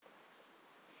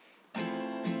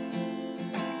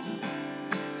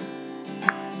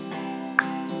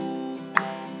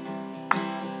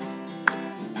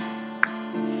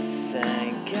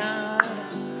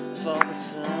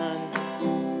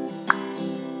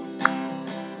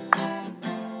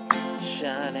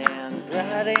shining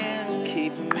bright and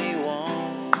keeping me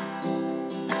warm.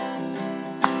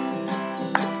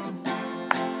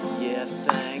 Yeah,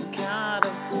 thank God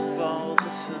for the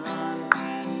sun,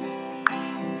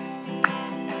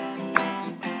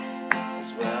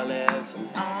 as well as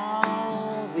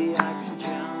all the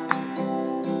oxygen.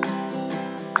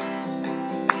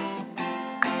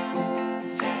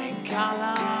 Thank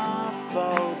Allah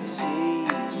for the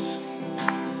seas.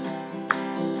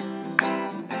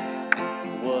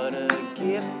 What a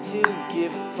gift to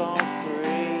give for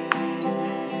free.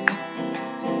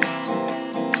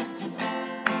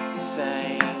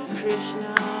 Thank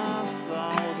Krishna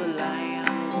for the land.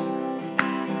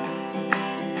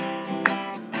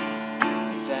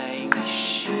 Thank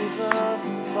Shiva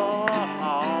for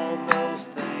all those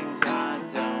things I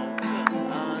don't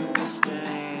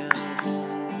understand.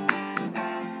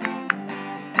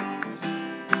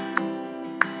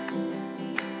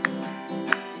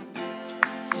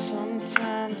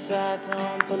 Sometimes I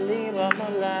don't believe I'm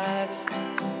alive.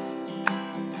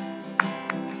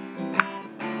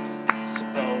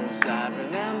 Suppose I'd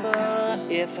remember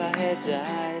if I had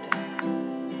died.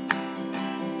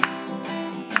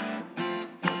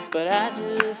 But I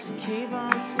just keep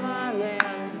on smiling,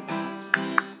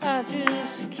 I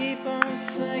just keep on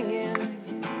singing,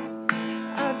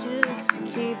 I just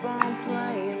keep on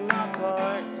playing my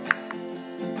part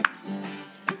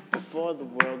before the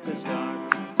world goes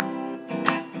dark.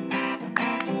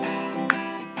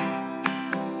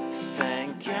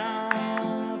 Thank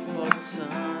God for the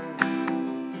sun,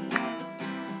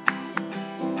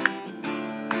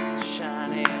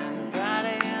 shining bright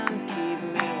and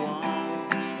keeping me warm.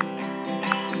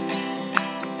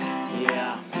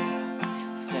 Yeah,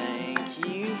 thank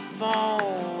you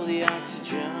for the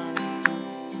oxygen,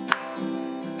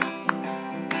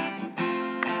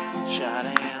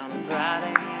 shining bright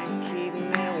and keeping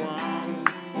me warm.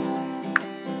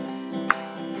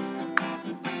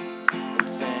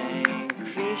 Thank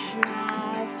Krishna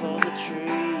for the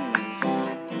trees.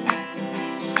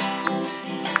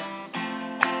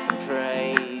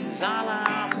 Praise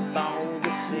Allah for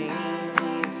the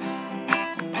seas.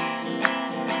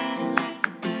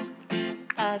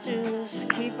 I just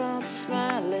keep on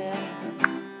smiling,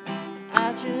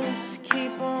 I just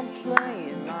keep on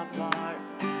playing my part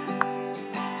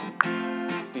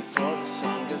before the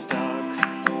sun goes dark.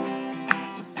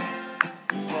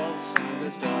 Before the sun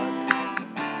goes dark.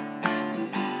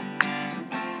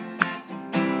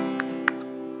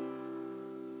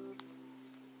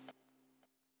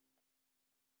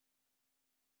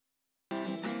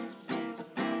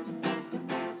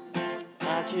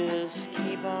 I just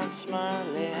keep on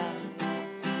smiling,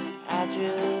 I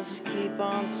just keep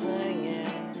on singing,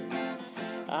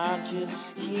 I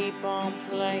just keep on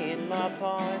playing my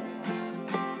part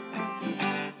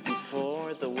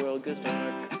before the world goes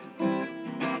dark.